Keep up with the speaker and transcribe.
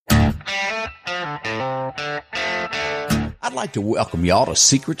I'd like to welcome y'all to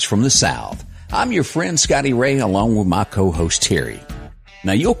Secrets from the South. I'm your friend Scotty Ray, along with my co-host Terry.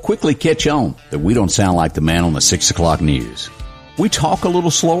 Now, you'll quickly catch on that we don't sound like the man on the 6 o'clock news. We talk a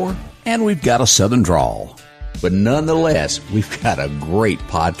little slower, and we've got a southern drawl. But nonetheless, we've got a great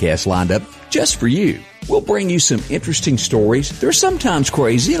podcast lined up just for you. We'll bring you some interesting stories. They're sometimes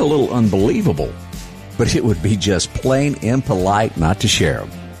crazy and a little unbelievable, but it would be just plain impolite not to share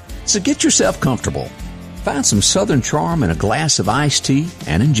them. So get yourself comfortable. Find some southern charm and a glass of iced tea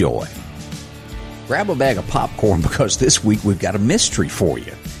and enjoy. Grab a bag of popcorn because this week we've got a mystery for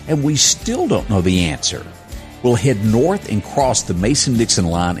you, and we still don't know the answer. We'll head north and cross the Mason-Dixon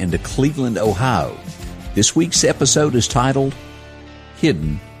line into Cleveland, Ohio. This week's episode is titled,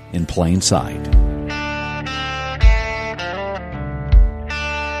 Hidden in Plain Sight.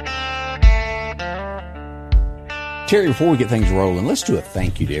 Terry, before we get things rolling, let's do a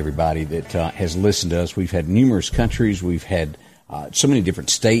thank you to everybody that has listened to us. We've had numerous countries. We've had so many different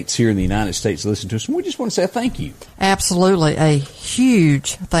states here in the United States listen to us, and we just want to say thank you. Absolutely. A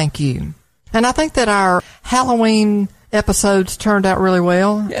huge thank you. And I think that our Halloween episodes turned out really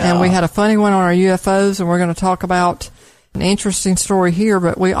well. Yeah. And we had a funny one on our UFOs, and we're going to talk about an interesting story here.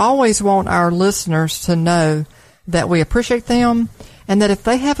 But we always want our listeners to know that we appreciate them, and that if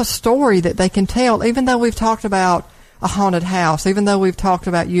they have a story that they can tell, even though we've talked about a haunted house, even though we've talked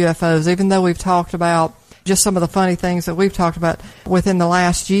about UFOs, even though we've talked about just some of the funny things that we've talked about within the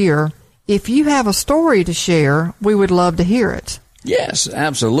last year, if you have a story to share, we would love to hear it. Yes,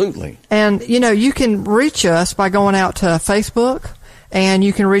 absolutely. And, you can reach us by going out to Facebook, and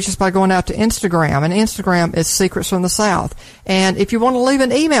you can reach us by going out to Instagram. And Instagram is Secrets from the South. And if you want to leave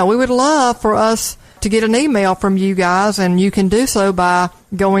an email, we would love for us to get an email from you guys, and you can do so by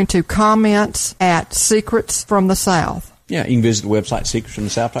going to comments at Secrets from the South. Yeah, you can visit the website,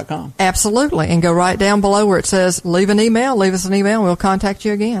 secretsfromthesouth.com. Absolutely, and go right down below where it says, leave us an email, and we'll contact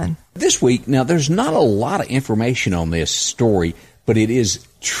you again. This week, now, there's not a lot of information on this story, but it is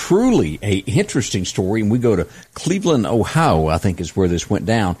truly an interesting story, and we go to Cleveland, Ohio, I think is where this went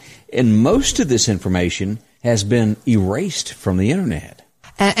down, and most of this information has been erased from the Internet.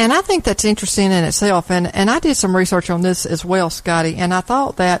 And I think that's interesting in itself, and I did some research on this as well, Scotty, and I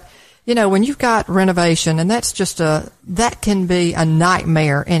thought that, when you've got renovation, and that can be a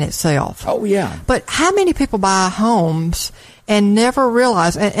nightmare in itself. Oh, yeah. But how many people buy homes and never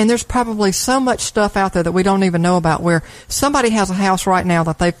realize, and there's probably so much stuff out there that we don't even know about, where somebody has a house right now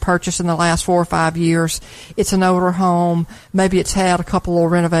that they've purchased in the last 4 or 5 years. It's an older home. Maybe it's had a couple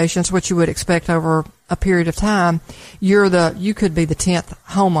of renovations, which you would expect over a period of time. You could be the 10th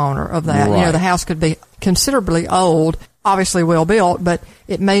homeowner of that. Right. The house could be considerably old, obviously well built, but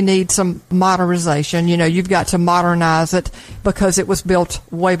it may need some modernization. You've got to modernize it because it was built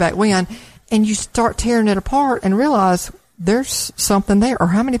way back when, and you start tearing it apart and realize there's something there. Or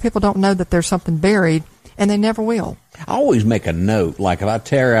how many people don't know that there's something buried, and they never will? I always make a note, like if I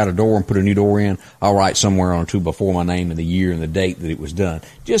tear out a door and put a new door in, I'll write somewhere on or two before my name and the year and the date that it was done.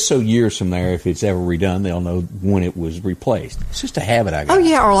 Just so years from there, if it's ever redone, they'll know when it was replaced. It's just a habit I got. Oh,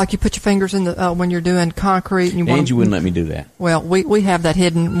 yeah, or like you put your fingers in the when you're doing concrete. And you wouldn't let me do that. Well, we have that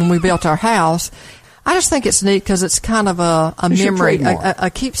hidden when we built our house. I just think it's neat because it's kind of a memory,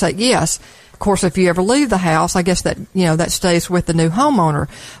 a keepsake. Yes. Of course, if you ever leave the house, I guess that, that stays with the new homeowner.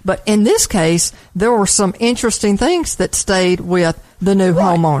 But in this case, there were some interesting things that stayed with the new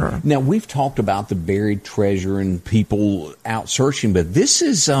homeowner. Now, we've talked about the buried treasure and people out searching, but this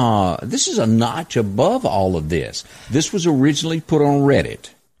is a notch above all of this. This was originally put on Reddit.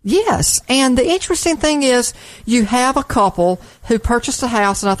 Yes, and the interesting thing is you have a couple who purchased a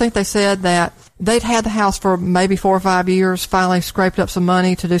house, and I think they said that they'd had the house for maybe 4 or 5 years, finally scraped up some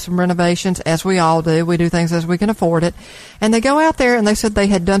money to do some renovations, as we all do. We do things as we can afford it. And they go out there, and they said they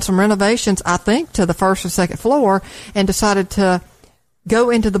had done some renovations, I think, to the first or second floor, and decided to go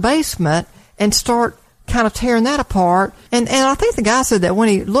into the basement and start kind of tearing that apart. And I think the guy said that when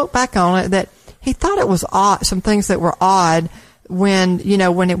he looked back on it, that he thought it was odd, some things that were odd when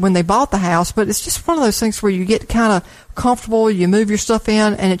they bought the house, but it's just one of those things where you get kind of comfortable, you move your stuff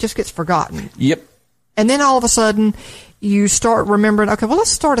in, and it just gets forgotten. Yep. And then all of a sudden, you start remembering, okay, well,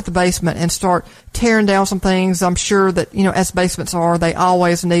 let's start at the basement and start tearing down some things. I'm sure that, as basements are, they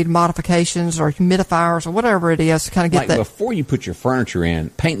always need modifications or humidifiers or whatever it is to kind of get that. Before you put your furniture in,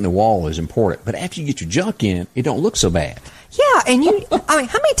 painting the wall is important. But after you get your junk in, it don't look so bad. Yeah, and I mean,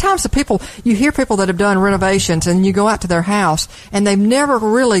 how many times you hear people that have done renovations and you go out to their house and they've never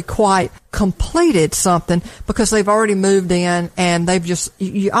really quite completed something because they've already moved in and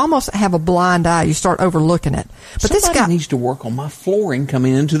you almost have a blind eye. You start overlooking it. But Somebody this guy needs to work on my flooring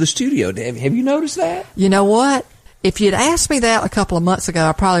coming into the studio. Have you noticed that? You know what? If you'd asked me that a couple of months ago,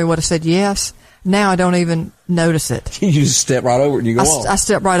 I probably would have said yes. Now I don't even notice it. You just step right over it and you go on. I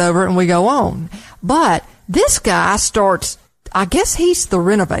step right over it and we go on. But this guy starts, I guess he's the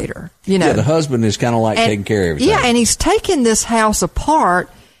renovator, Yeah, the husband is kind of like taking care of everything. Yeah, and he's taking this house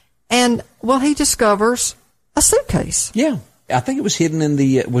apart and, well, he discovers a suitcase. Yeah. I think it was hidden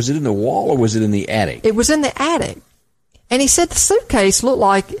was it in the wall or was it in the attic? It was in the attic. And he said the suitcase looked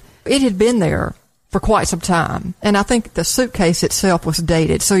like it had been there for quite some time. And I think the suitcase itself was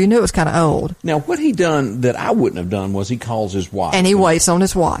dated, so you knew it was kind of old. Now, what he done that I wouldn't have done was he calls his wife. And he waits on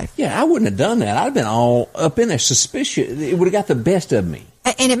his wife. Yeah, I wouldn't have done that. I'd have been all up in there suspicious. It would have got the best of me.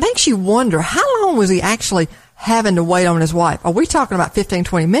 And it makes you wonder, how long was he actually having to wait on his wife? Are we talking about 15,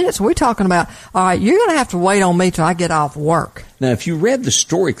 20 minutes? Are we talking about, all right, you're going to have to wait on me till I get off work? Now, if you read the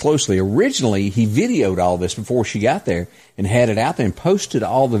story closely, originally he videoed all this before she got there and had it out there and posted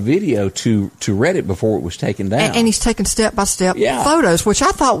all the video to Reddit before it was taken down. And he's taking step-by-step Yeah. photos, which I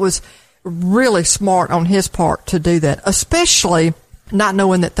thought was really smart on his part to do that, especially not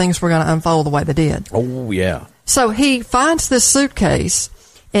knowing that things were going to unfold the way they did. Oh, yeah. So he finds this suitcase,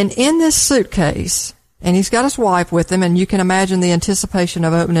 and in this suitcase, and he's got his wife with him, and you can imagine the anticipation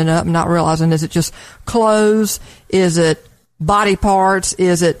of opening it up and not realizing, is it just clothes? Is it body parts?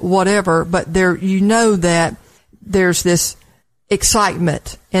 Is it whatever? But you know that there's this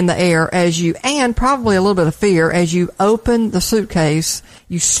excitement in the air and probably a little bit of fear as you open the suitcase,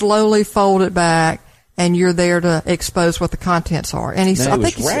 you slowly fold it back, and you're there to expose what the contents are. And Now, it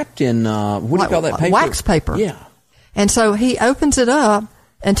was wrapped in, what do you call that paper? Wax paper. Yeah. And so he opens it up,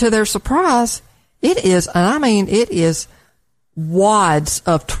 and to their surprise, it is wads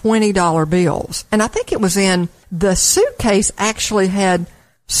of $20 bills. And I think it was the suitcase actually had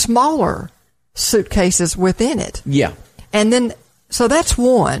smaller suitcases within it. Yeah. And then, so that's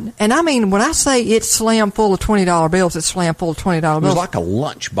one. And I mean, when I say it's slammed full of $20 bills, it's slammed full of $20 bills. It was like a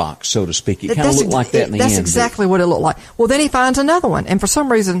lunchbox, so to speak. It kind of looked like that in the end. That's exactly what it looked like. Well, then he finds another one. And for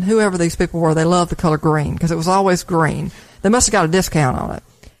some reason, whoever these people were, they loved the color green because it was always green. They must have got a discount on it.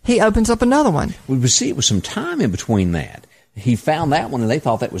 He opens up another one. Well, but see, it was some time in between that. He found that one, and they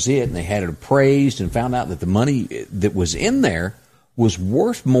thought that was it, and they had it appraised and found out that the money that was in there was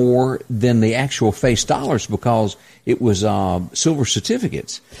worth more than the actual face dollars because it was silver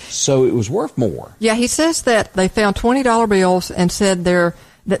certificates. So it was worth more. Yeah, he says that they found $20 bills and said that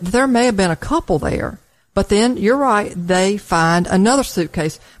there may have been a couple there. But then, you're right, they find another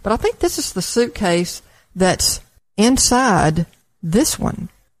suitcase. But I think this is the suitcase that's inside this one.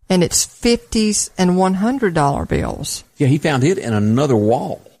 And it's 50s and $100 bills. Yeah, he found it in another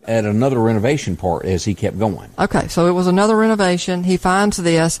wall at another renovation part as he kept going. Okay, so it was another renovation. He finds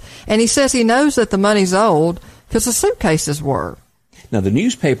this, and he says he knows that the money's old because the suitcases were. Now, the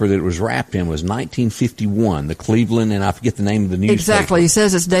newspaper that it was wrapped in was 1951, the Cleveland, and I forget the name of the newspaper. Exactly. He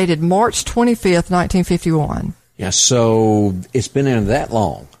says it's dated March 25th, 1951. Yeah, so it's been in that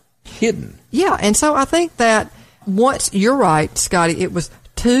long, hidden. Yeah, and so I think that once, you're right, Scotty, it was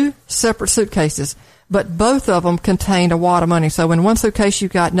two separate suitcases, but both of them contained a wad of money. So in one suitcase,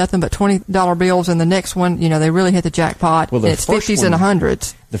 you've got nothing but $20 bills, and the next one, they really hit the jackpot. Well, it's 50s and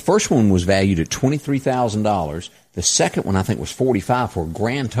 100s. The first one was valued at $23,000. The second one, I think, was $45,000 for a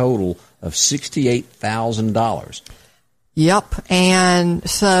grand total of $68,000. Yep. And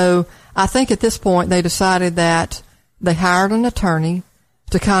so I think at this point they decided that they hired an attorney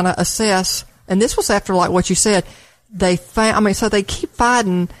to kind of assess, and this was after, like what you said, so they keep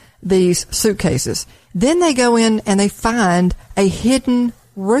finding these suitcases. Then they go in and they find a hidden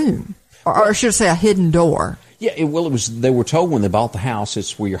room, or I should say a hidden door. Yeah, it was. They were told when they bought the house,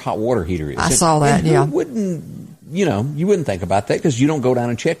 it's where your hot water heater is. I saw that. Yeah, you wouldn't think about that because you don't go down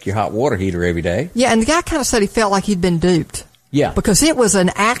and check your hot water heater every day. Yeah, and the guy kind of said he felt like he'd been duped. Yeah, because it was an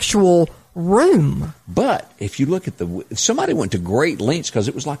actual room. But if you look at somebody went to great lengths because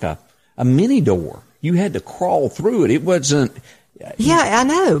it was like a mini door. You had to crawl through it. It wasn't. Yeah, I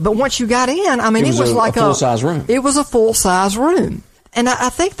know. But once you got in, I mean, it was like a full-size room. It was a full-size room. And I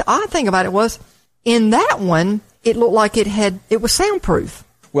think the odd thing about it was, in that one, it looked like it was soundproof.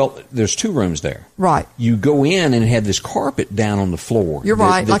 Well, there's two rooms there. Right. You go in and it had this carpet down on the floor. You're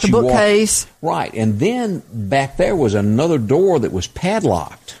right, like a bookcase. Right. And then back there was another door that was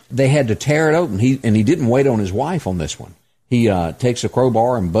padlocked. They had to tear it open. He didn't wait on his wife on this one. He takes a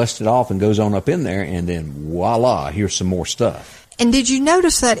crowbar and busts it off and goes on up in there, and then voila, here's some more stuff. And did you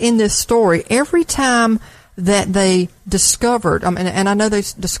notice that in this story, every time that they discovered, and I know they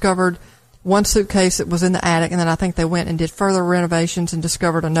discovered one suitcase that was in the attic, and then I think they went and did further renovations and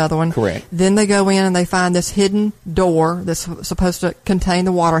discovered another one. Correct. Then they go in and they find this hidden door that's supposed to contain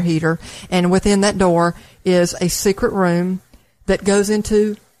the water heater, and within that door is a secret room that goes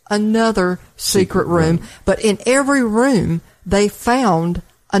into another secret room. But in every room, they found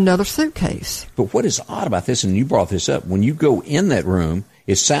another suitcase. But what is odd about this, and you brought this up, when you go in that room,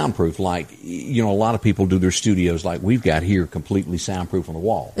 it's soundproof. Like, a lot of people do their studios like we've got here, completely soundproof on the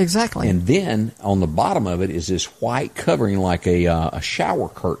wall. Exactly. And then on the bottom of it is this white covering, like a shower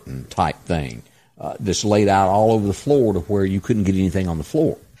curtain type thing that's laid out all over the floor to where you couldn't get anything on the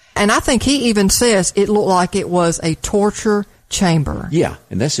floor. And I think he even says it looked like it was a torture chamber. Yeah,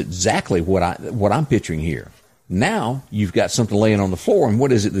 and that's exactly what I'm picturing here. Now you've got something laying on the floor, and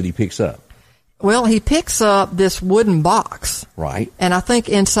what is it that he picks up? Well, he picks up this wooden box. Right. And I think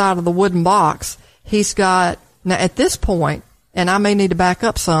inside of the wooden box, he's got, now at this point, and I may need to back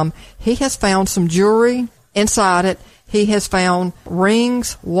up some, he has found some jewelry inside it. He has found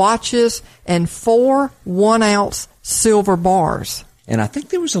rings, watches, and 4 1-ounce silver bars. And I think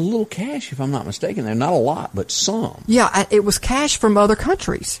there was a little cash, if I'm not mistaken. There, not a lot, but some. Yeah, it was cash from other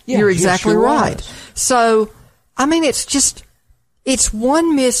countries. Yeah, you're exactly sure right. was. So, it's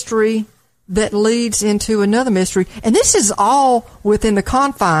one mystery that leads into another mystery. And this is all within the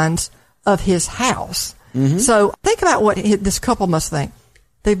confines of his house. Mm-hmm. So think about what this couple must think.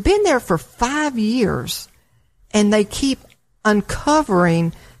 They've been there for 5 years, and they keep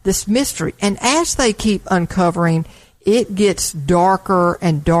uncovering this mystery. And as they keep uncovering, it gets darker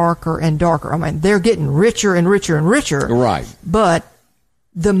and darker and darker. They're getting richer and richer and richer. Right. But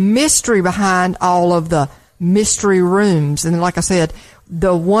the mystery behind all of the mystery rooms, and like I said,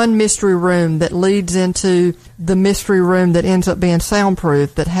 the one mystery room that leads into the mystery room that ends up being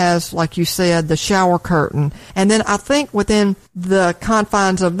soundproof, that has, like you said, the shower curtain. And then I think within the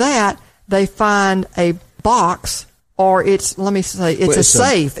confines of that, they find a box, or a safe. It's a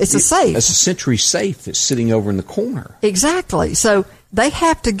safe. It's a Century safe that's sitting over in the corner. Exactly. So they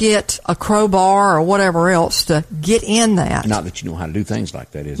have to get a crowbar or whatever else to get in that. Not that you know how to do things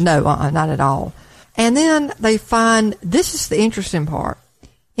like that, is it? No, not at all. And then they find, this is the interesting part.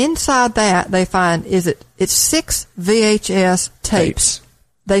 Inside that, they find, it's 6 VHS tapes.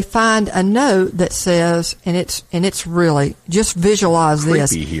 They find a note that says, and it's really, just visualize creepy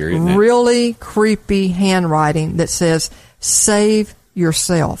this. Here, isn't it? Really creepy handwriting that says, "Save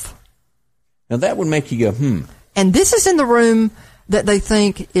yourself." Now that would make you go, And this is in the room that they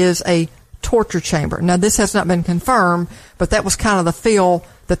think is a torture chamber. Now this has not been confirmed, but that was kind of the feel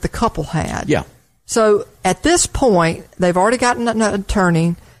that the couple had. Yeah. So at this point, they've already gotten an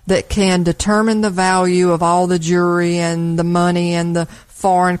attorney that can determine the value of all the jewelry and the money and the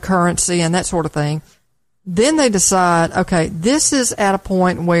foreign currency and that sort of thing. Then they decide, okay, this is at a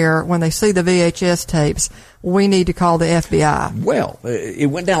point where when they see the VHS tapes, we need to call the FBI. Well, it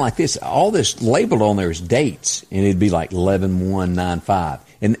went down like this. All this labeled on there is dates, and it'd be like 11/1/95.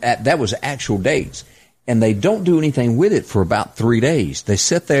 And that was actual dates. And they don't do anything with it for about 3 days. They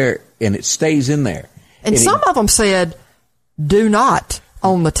sit there, and it stays in there. And some of them said, do not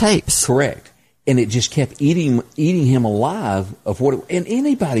on the tapes. Correct. And it just kept eating him alive of and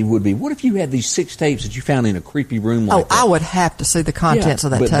anybody would be. What if you had these 6 tapes that you found in a creepy room like that? I would have to see the contents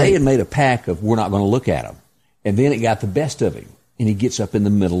of that but tape. They had made a pact of, we're not going to look at them. And then it got the best of him. And he gets up in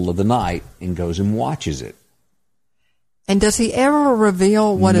the middle of the night and goes and watches it. And does he ever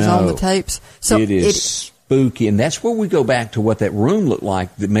reveal what is on the tapes? So it is spooky. And that's where we go back to what that room looked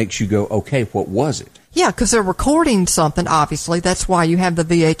like that makes you go, okay, what was it? Yeah, because they're recording something, obviously. That's why you have the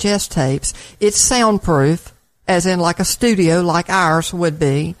VHS tapes. It's soundproof, as in like a studio like ours would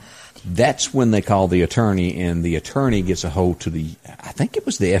be. That's when they call the attorney, and the attorney gets a hold to I think it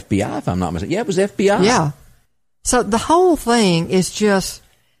was the FBI, if I'm not mistaken. Yeah, it was FBI. Yeah. So the whole thing is just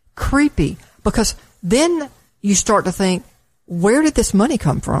creepy, because then you start to think, where did this money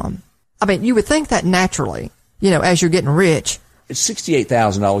come from? You would think that naturally, as you're getting rich. It's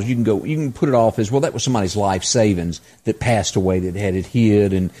 $68,000. You can put it off as, well, that was somebody's life savings that passed away, that had it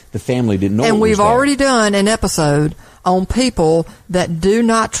hid, and the family didn't know. And we've already done an episode on people that do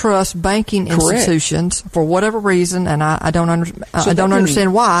not trust banking institutions for whatever reason, and I don't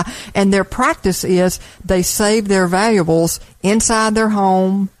understand why. And their practice is they save their valuables inside their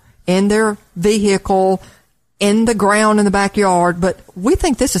home, in their vehicle, in the ground in the backyard, but we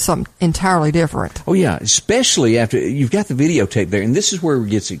think this is something entirely different. Oh, yeah, especially after you've got the videotape there, and this is where it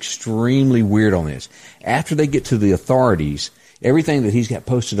gets extremely weird on this. After they get to the authorities, everything that he's got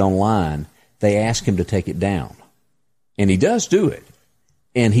posted online, they ask him to take it down. And he does do it.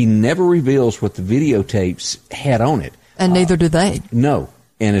 And he never reveals what the videotapes had on it. And neither do they. No.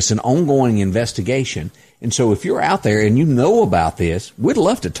 And it's an ongoing investigation. And so if you're out there and you know about this, we'd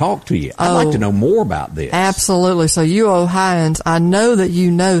love to talk to you. I'd like to know more about this. Absolutely. So you Ohioans, I know that you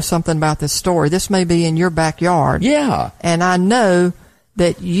know something about this story. This may be in your backyard. Yeah. And I know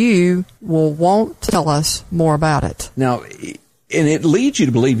that you will want to tell us more about it. Now, and it leads you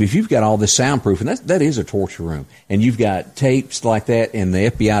to believe if you've got all this soundproof, and that is a torture room, and you've got tapes like that, and the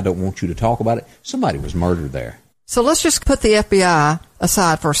FBI don't want you to talk about it, somebody was murdered there. So let's just put the FBI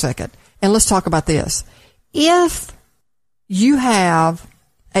aside for a second, and let's talk about this. If you have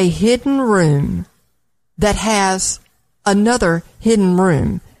a hidden room that has another hidden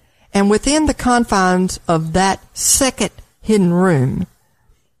room, and within the confines of that second hidden room,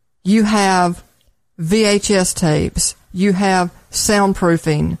 you have VHS tapes, you have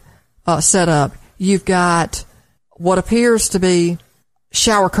soundproofing set up, you've got what appears to be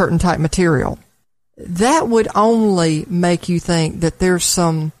shower curtain type material, that would only make you think that there's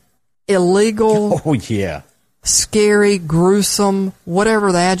some illegal, scary, gruesome,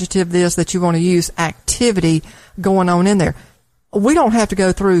 whatever the adjective is that you want to use, activity going on in there. We don't have to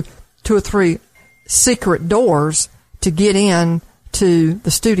go through 2 or 3 secret doors to get in to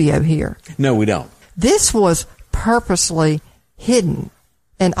the studio here. No, we don't. This was purposely hidden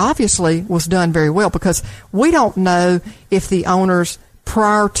and obviously was done very well, because we don't know if the owners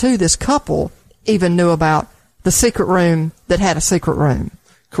prior to this couple even knew about the secret room that had a secret room.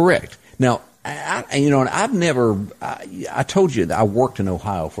 Correct. Now, I told you that I worked in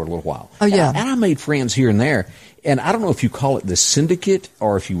Ohio for a little while. Oh, yeah. And I made friends here and there. And I don't know if you call it the syndicate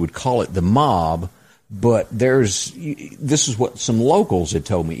or if you would call it the mob, but this is what some locals had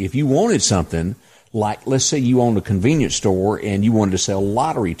told me. If you wanted something, like let's say you owned a convenience store and you wanted to sell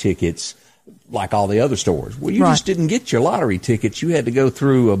lottery tickets like all the other stores. Well, you just didn't get your lottery tickets. You had to go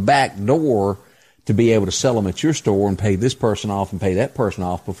through a back door to be able to sell them at your store and pay this person off and pay that person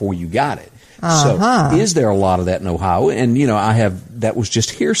off before you got it. So is there a lot of that in Ohio? And, that was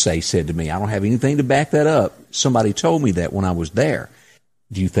just hearsay said to me. I don't have anything to back that up. Somebody told me that when I was there.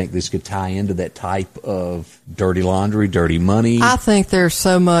 Do you think this could tie into that type of dirty laundry, dirty money? I think there's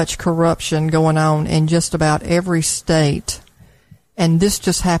so much corruption going on in just about every state, and this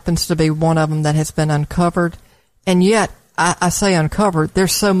just happens to be one of them that has been uncovered. And yet, I say uncovered,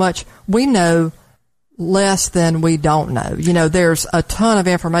 there's so much we know less than we don't know. There's a ton of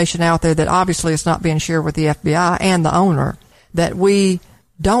information out there that obviously is not being shared with the FBI and the owner that we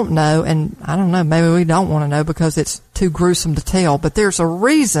don't know, and I don't know, maybe we don't want to know because it's too gruesome to tell, but there's a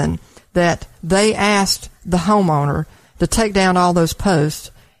reason that they asked the homeowner to take down all those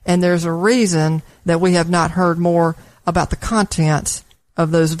posts, and there's a reason that we have not heard more about the contents of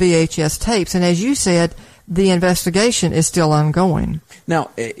those VHS tapes. And as you said, the investigation is still ongoing.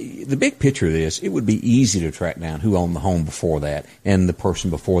 Now, the big picture of this, it would be easy to track down who owned the home before that and the person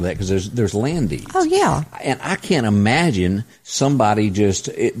before that, because there's land deeds. Oh, yeah. And I can't imagine somebody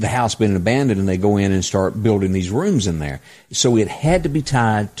the house being abandoned and they go in and start building these rooms in there. So it had to be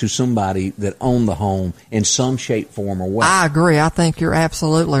tied to somebody that owned the home in some shape, form, or way. I agree. I think you're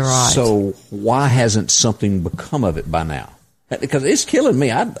absolutely right. So why hasn't something become of it by now? Because it's killing me.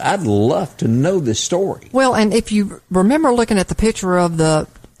 I'd love to know this story. Well, and if you remember looking at the picture of the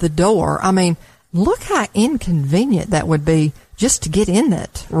door, I mean, look how inconvenient that would be just to get in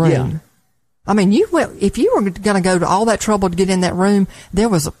that room. Yeah. I mean, if you were going to go to all that trouble to get in that room, there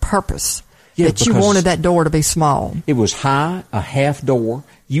was a purpose that you wanted that door to be small. It was high, a half door.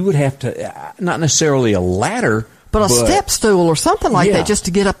 You would have to, not necessarily a ladder, but a step stool or something like that just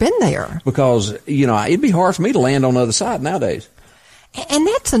to get up in there. Because, it'd be hard for me to land on the other side nowadays. And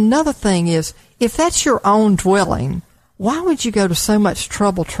that's another thing is, if that's your own dwelling, why would you go to so much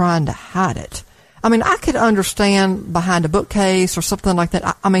trouble trying to hide it? I mean, I could understand behind a bookcase or something like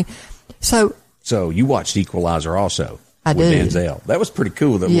that. I mean, so you watched Equalizer also. I did. With Denzel. That was pretty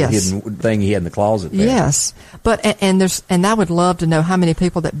cool, that little hidden thing he had in the closet there. Yes. But, and I would love to know how many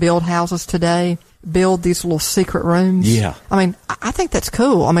people that build houses today build these little secret rooms. Yeah. I mean, I think that's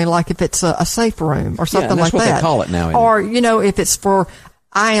cool. I mean, like if it's a safe room or something like that. That's what they call it now. Or, if it's for,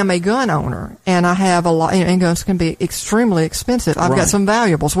 I am a gun owner and I have a lot, and guns can be extremely expensive. I've got some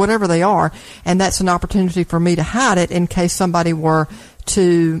valuables, whatever they are, and that's an opportunity for me to hide it in case somebody were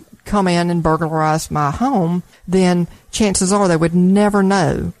to come in and burglarize my home, then chances are they would never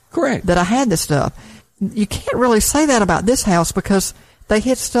know that I had this stuff. you can't really say that about this house because they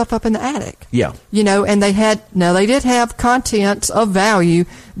hid stuff up in the attic. Yeah. And they did have contents of value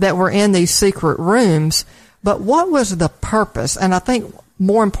that were in these secret rooms, but what was the purpose? And I think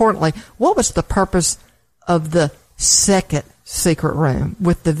more importantly, what was the purpose of the second secret room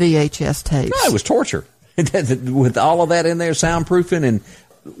with the VHS tapes? No, it was torture. With all of that in there, soundproofing, and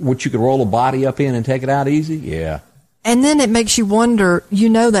what you could roll a body up in and take it out easy. Yeah. And then it makes you wonder,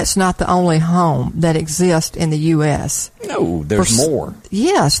 that's not the only home that exists in the U.S. No, there's more.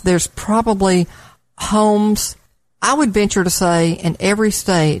 Yes, there's probably homes, I would venture to say, in every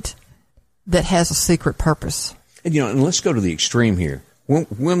state that has a secret purpose. And let's go to the extreme here.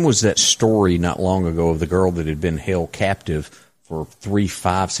 When was that story not long ago of the girl that had been held captive for 3,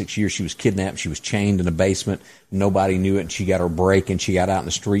 5, 6 years? She was kidnapped. She was chained in a basement. Nobody knew it, and she got her break, and she got out in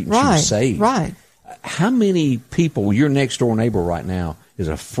the street, and she was saved. Right. How many people, your next door neighbor right now is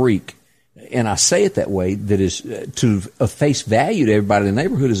a freak, and I say it that way, that is to face value to everybody in the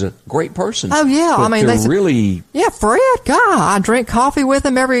neighborhood is a great person. Oh, yeah. But they're really... Yeah, Fred, God, I drink coffee with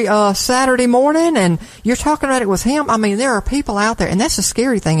him every Saturday morning, and you're talking about it with him. I mean, there are people out there, and that's the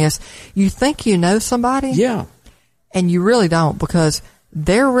scary thing is you think you know somebody. Yeah. And you really don't, because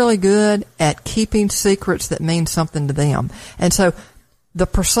they're really good at keeping secrets that mean something to them. And so the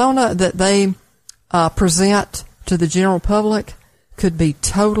persona that they present to the general public could be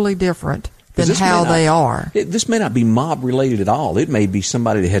totally different than how they are. This may not be mob related at all. It may be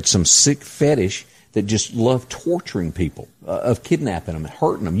somebody that had some sick fetish that just loved torturing people, of kidnapping them,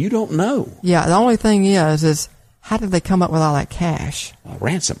 hurting them. You don't know. Yeah, the only thing is how did they come up with all that cash?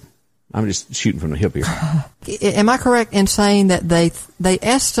 Ransom. I'm just shooting from the hip here. Am I correct in saying that they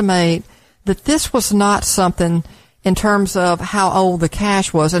estimate that this was not something in terms of how old the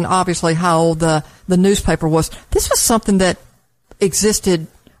cash was, and obviously how old the newspaper was? This was something that existed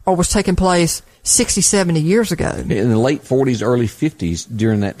or was taking place 60, 70 years ago. In the late 40s, early 50s,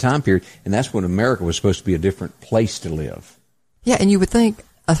 during that time period, and that's when America was supposed to be a different place to live. Yeah, and you would think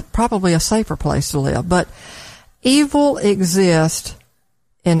probably a safer place to live. But evil exists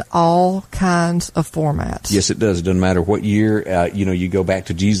in all kinds of formats. Yes, it does. It doesn't matter what year, you go back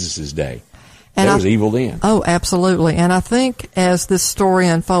to Jesus' day. And there was evil then. Oh, absolutely. And I think as this story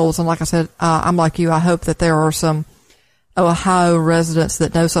unfolds, and like I said, I'm like you, I hope that there are some Ohio residents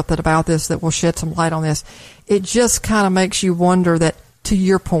that know something about this that will shed some light on this. It just kind of makes you wonder that, to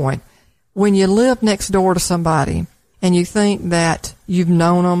your point, when you live next door to somebody and you think that you've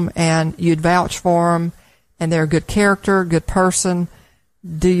known them and you'd vouch for them and they're a good character, good person,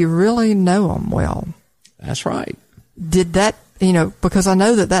 do you really know them well? That's right. Did that, because I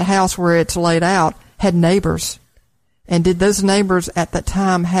know that house where it's laid out had neighbors. And did those neighbors at that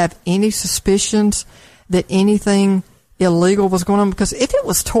time have any suspicions that anything illegal was going on? Because if it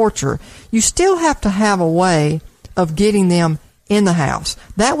was torture, you still have to have a way of getting them in the house.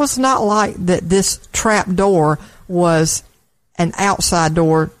 That was not like that this trap door was an outside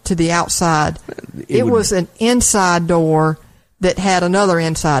door to the outside. It was an inside door that had another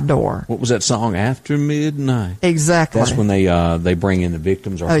inside door. What was that song, After Midnight? Exactly. That's when they bring in the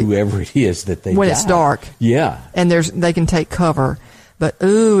victims or whoever it is that they when die. It's dark. Yeah. And they can take cover. But,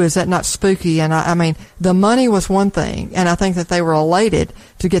 is that not spooky? And I mean, the money was one thing, and I think that they were elated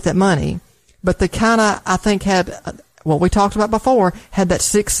to get that money. But they kind of, I think, had what we talked about before, had that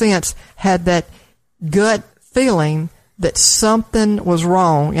sixth sense, had that gut feeling that something was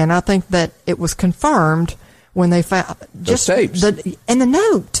wrong. And I think that it was confirmed when they found just tapes. And the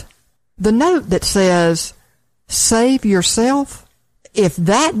note that says, save yourself. If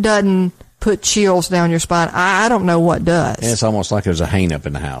that doesn't put chills down your spine, I don't know what does. And it's almost like there's a hang-up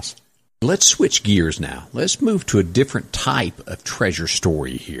in the house. Let's switch gears now. Let's move to a different type of treasure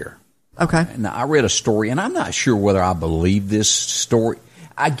story here. Okay. Now, I read a story, and I'm not sure whether I believe this story.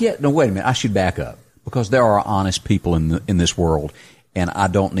 No, wait a minute. I should back up, because there are honest people in this world, and I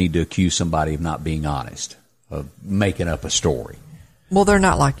don't need to accuse somebody of not being honest, of making up a story. Well, they're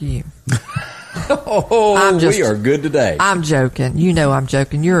not like you. We are good today. I'm joking. I'm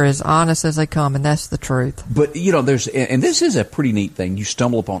joking. You're as honest as they come, and that's the truth. But, and this is a pretty neat thing. You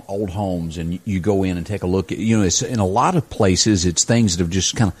stumble upon old homes, and you go in and take a look at, it's in a lot of places, it's things that have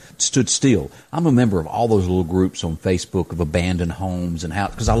just kind of stood still. I'm a member of all those little groups on Facebook of abandoned homes and how,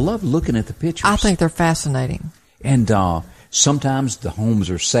 because I love looking at the pictures. I think they're fascinating. And sometimes the homes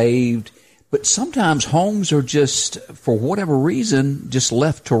are saved, but sometimes homes are just, for whatever reason, just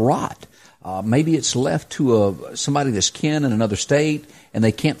left to rot. Maybe it's left to somebody that's kin in another state, and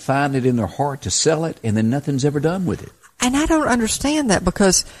they can't find it in their heart to sell it, and then nothing's ever done with it. And I don't understand that,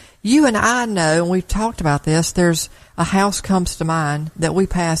 because you and I know, and we've talked about this, there's a house comes to mind that we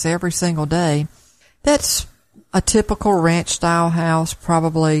pass every single day, That's a typical ranch style house,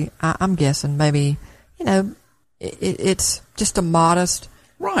 probably. I'm guessing maybe, it's just a modest,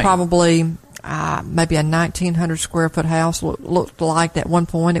 Right. probably maybe a 1,900 square foot house. Looked like at one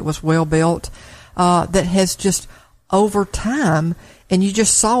point it was well built. That has just over time, and you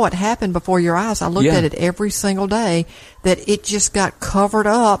just saw it happen before your eyes. I looked at it every single day, that it just got covered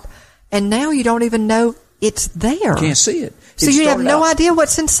up, and now you don't even know it's there. Can't see it. So you have no idea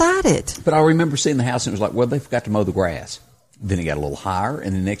what's inside it. But I remember seeing the house, and it was like, well, they forgot to mow the grass. Then it got a little higher,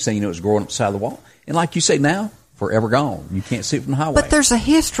 and the next thing you know, it was growing up the side of the wall. And like you say now, forever gone. You can't see it from the highway. But there's a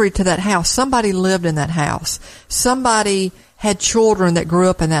history to that house. Somebody lived in that house. Somebody had children that grew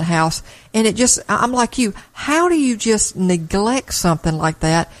up in that house. And it just, I'm like you, how do you just neglect something like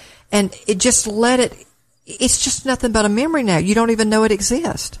that and it just it's just nothing but a memory now. You don't even know it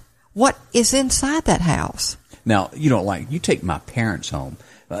exists. What is inside that house? Now, you take my parents' home.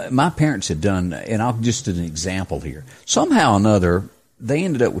 My parents had done, and I'll just an example here. Somehow or another, they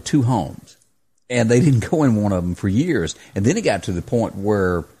ended up with 2 homes. And they didn't go in one of them for years. And then it got to the point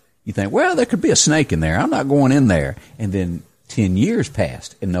where you think, well, there could be a snake in there. I'm not going in there. And then 10 years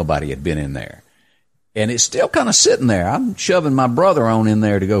passed and nobody had been in there. And it's still kind of sitting there. I'm shoving my brother on in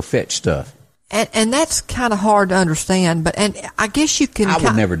there to go fetch stuff. And that's kind of hard to understand, and I guess you can. I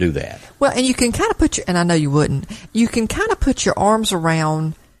would never do that. Well, and you can kind of and I know you wouldn't, you can kind of put your arms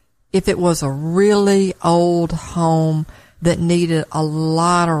around if it was a really old home that needed a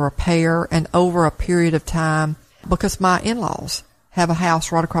lot of repair and over a period of time, because my in-laws have a house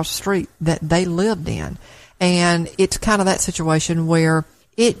right across the street that they lived in. And it's kind of that situation where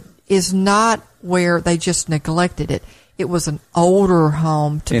it is not where they just neglected it. It was an older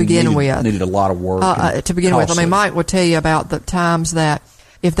home to begin with. Needed a lot of work. To begin with. I mean, Mike would tell you about the times that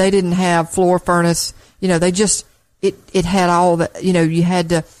if they didn't have floor furnace, they just, it had all the, you had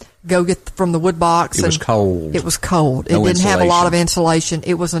to go get from the wood box. It was cold. It was cold. No it didn't have a lot of insulation.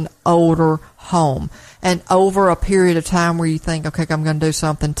 It was an older home. And over a period of time where you think, okay, I'm going to do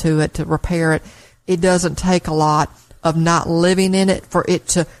something to it to repair it, it doesn't take a lot of not living in it for it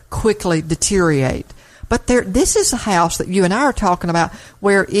to quickly deteriorate. But this is a house that you and I are talking about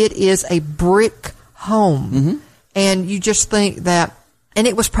where it is a brick home. Mm-hmm. And you just think that, and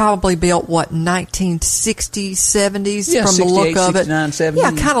it was probably built, 1960s, 70s from the look of it. 69, 70.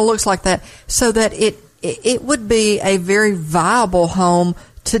 Yeah, kind of looks like that. So that it would be a very viable home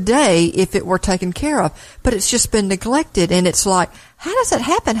today if it were taken care of. But it's just been neglected. And it's like, how does that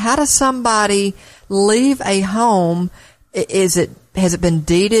happen? How does somebody leave a home? Has it been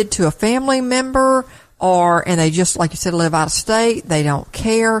deeded to a family member? And they just, like you said, live out of state. They don't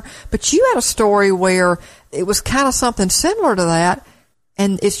care. But you had a story where it was kind of something similar to that.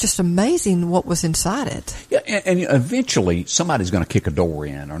 And it's just amazing what was inside it. Yeah, and eventually somebody's going to kick a door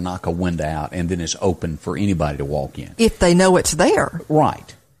in or knock a window out, and then it's open for anybody to walk in. If they know it's there.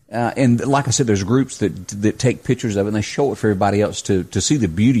 Right. And like I said, there's groups that take pictures of it, and they show it for everybody else to see the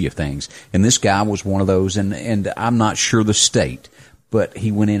beauty of things. And this guy was one of those, and I'm not sure the state, but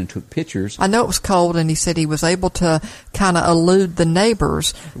he went in and took pictures. I know it was cold, and he said he was able to kind of elude the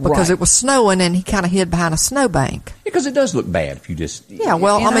neighbors because it was snowing, and he kind of hid behind a snowbank. Because it does look bad if you just... Yeah,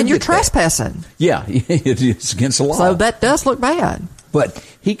 well, I mean, you're trespassing. Yeah, it's against the law. So that does look bad. But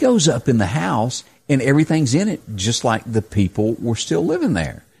he goes up in the house, and everything's in it just like the people were still living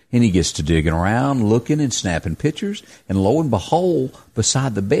there. And he gets to digging around, looking and snapping pictures, and lo and behold,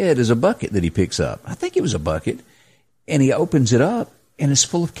 beside the bed is a bucket that he picks up. I think it was a bucket. And he opens it up, and it's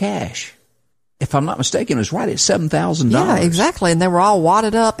full of cash. If I'm not mistaken, it was right at $7,000. Yeah, exactly. And they were all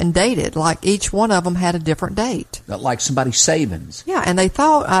wadded up and dated. Like each one of them had a different date. Like somebody's savings. Yeah, and they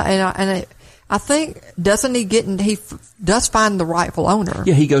thought, I think, he does find the rightful owner.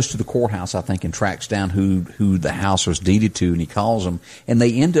 Yeah, he goes to the courthouse, I think, and tracks down who the house was deeded to, and he calls them. And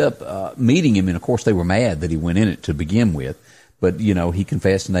they end up meeting him, and of course they were mad that he went in it to begin with. But, he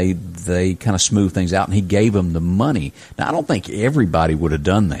confessed, and they kind of smoothed things out, and he gave them the money. Now, I don't think everybody would have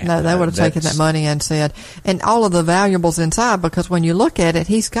done that. No, they would have taken that money and said, and all of the valuables inside, because when you look at it,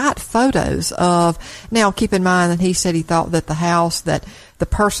 he's got photos of, now keep in mind that he said he thought that the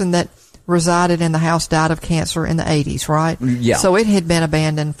person that resided in the house died of cancer in the 80s, right? Yeah. So it had been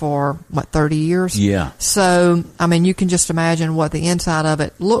abandoned for, 30 years? Yeah. So, I mean, you can just imagine what the inside of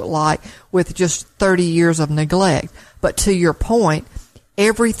it looked like with just 30 years of neglect. But to your point,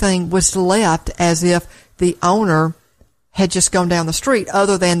 everything was left as if the owner had just gone down the street,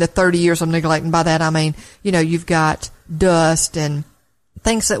 other than the 30 years of neglect. And by that, I mean, you've got dust and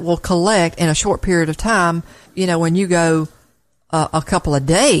things that will collect in a short period of time, when you go a couple of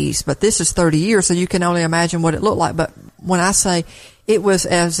days, but this is 30 years, so you can only imagine what it looked like. But when I say it was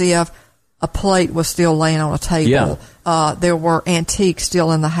as if a plate was still laying on a table. Yeah. There were antiques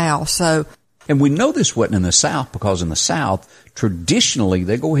still in the house. So, and we know this wasn't in the South because in the South, traditionally,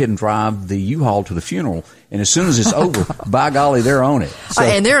 they go ahead and drive the U-Haul to the funeral, and as soon as it's over, by golly, they're on it. So,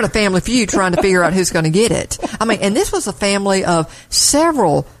 and they're in a family feud trying to figure out who's going to get it. I mean, and this was a family of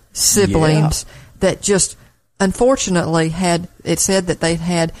several siblings that just unfortunately it said that they'd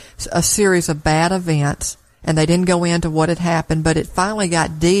had a series of bad events, and they didn't go into what had happened, but it finally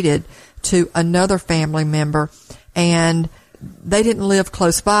got deeded to another family member, and they didn't live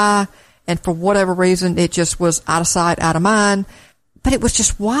close by, and for whatever reason, it just was out of sight, out of mind. But it was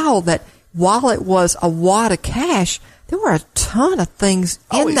just wild that while it was a wad of cash, there were a ton of things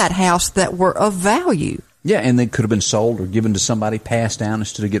in that house that were of value. Yeah, and they could have been sold or given to somebody, passed down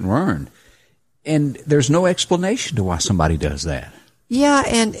instead of getting ruined. And there's no explanation to why somebody does that. Yeah,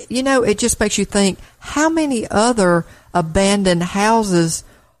 and, it just makes you think, how many other abandoned houses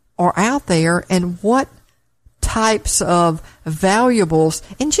are out there, and what types of valuables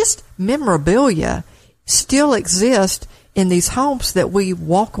and just memorabilia still exist in these homes that we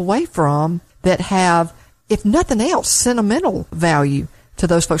walk away from that have, if nothing else, sentimental value to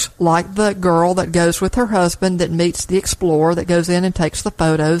those folks, like the girl that goes with her husband that meets the explorer that goes in and takes the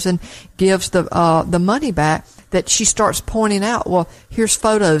photos and gives the money back, that she starts pointing out, well, here's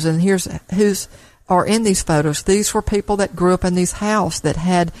photos and here's who's are in these photos. These were people that grew up in these houses that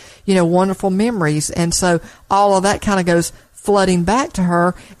had, wonderful memories. And so all of that kind of goes flooding back to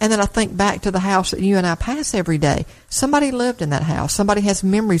her. And then I think back to the house that you and I pass every day. Somebody lived in that house. Somebody has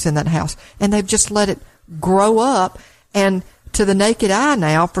memories in that house, and they've just let it grow up. And to the naked eye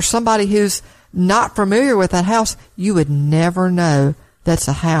now, for somebody who's not familiar with that house, you would never know that's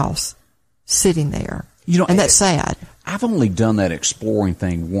a house sitting there. And that's sad. I've only done that exploring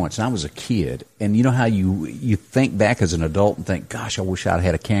thing once. I was a kid, and you know how you think back as an adult and think, gosh, I wish I'd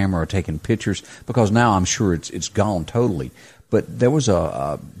had a camera or taken pictures, because now I'm sure it's gone totally. But there was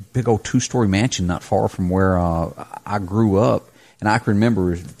a big old 2-story mansion not far from where I grew up, and I can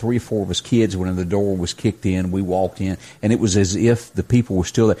remember 3 or 4 of us kids when the door was kicked in, we walked in, and it was as if the people were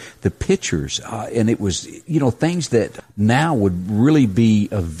still there. The pictures, and it was, things that now would really be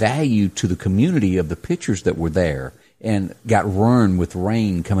of value to the community of the pictures that were there, and got ruined with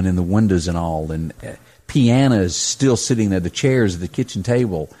rain coming in the windows and all, and pianos still sitting there, the chairs at the kitchen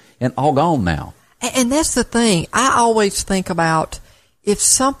table, and all gone now. And that's the thing. I always think about, if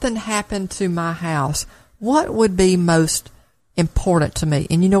something happened to my house, what would be most important to me?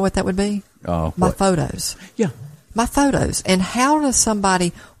 And you know what that would be? My photos. Yeah. My photos. And how does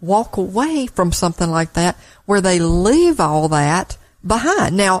somebody walk away from something like that where they leave all that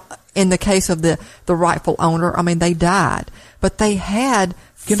behind? Now, in the case of the rightful owner, I mean, they died, but they had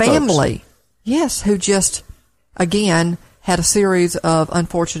family, yes, who just, again, had a series of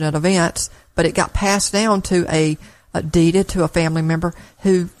unfortunate events, but it got passed down to deeded to a family member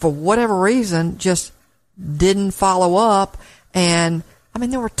who, for whatever reason, just didn't follow up. And I mean,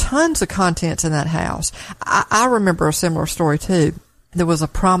 there were tons of contents in that house. I remember a similar story too. There was a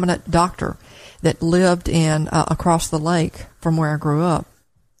prominent doctor that lived in across the lake from where I grew up.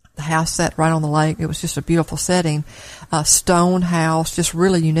 The house sat right on the lake. It was just a beautiful setting, a stone house, just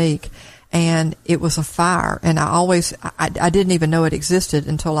really unique. And it was a fire. And I didn't even know it existed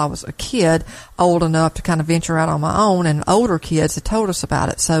until I was a kid, old enough to kind of venture out on my own, and older kids had told us about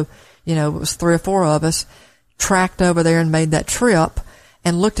it. So, it was 3 or 4 of us tracked over there and made that trip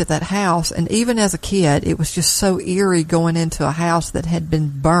and looked at that house. And even as a kid, it was just so eerie going into a house that had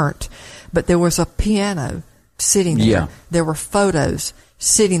been burnt. But there was a piano sitting there. Yeah. There were photos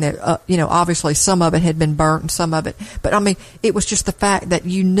sitting there. Obviously some of it had been burnt and some of it. But I mean, it was just the fact that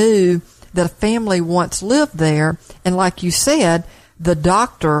you knew that a family once lived there. And like you said, the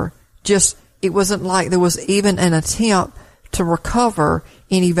doctor it wasn't like there was even an attempt to recover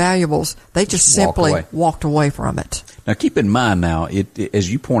any valuables. They just simply walked away from it. Now, keep in mind now,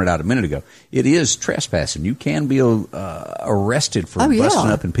 as you pointed out a minute ago, it is trespassing. You can be arrested for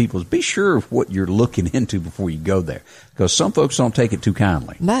busting up in people's. Be sure of what you're looking into before you go there, because some folks don't take it too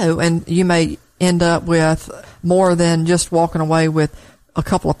kindly. No, and you may end up with more than just walking away with a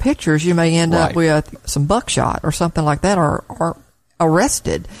couple of pictures. You may end up with some buckshot or something like that, or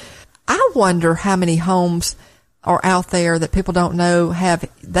arrested. I wonder how many homes are out there that people don't know have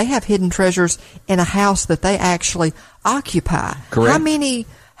hidden treasures in a house that they actually occupy. Correct. How many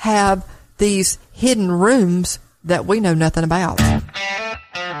have these hidden rooms that we know nothing about?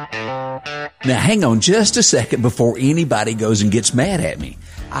 Now, hang on just a second before anybody goes and gets mad at me.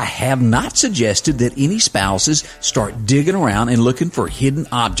 I have not suggested that any spouses start digging around and looking for hidden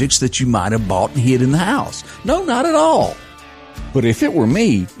objects that you might have bought and hid in the house. No, not at all. But if it were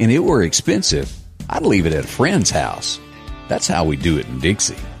me and it were expensive, I'd leave it at a friend's house. That's how we do it in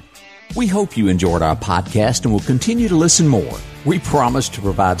Dixie. We hope you enjoyed our podcast and will continue to listen more. We promise to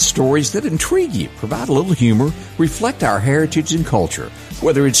provide stories that intrigue you, provide a little humor, reflect our heritage and culture,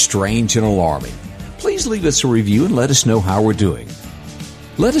 whether it's strange and alarming. Please leave us a review and let us know how we're doing.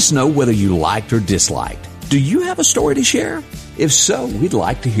 Let us know whether you liked or disliked. Do you have a story to share? If so, we'd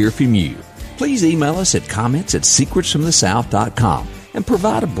like to hear from you. Please email us at comments@secretsfromthesouth.com and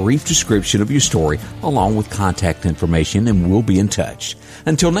provide a brief description of your story along with contact information, and we'll be in touch.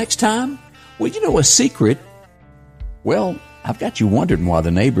 Until next time, well, you know a secret. Well, I've got you wondering why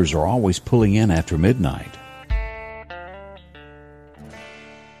the neighbors are always pulling in after midnight.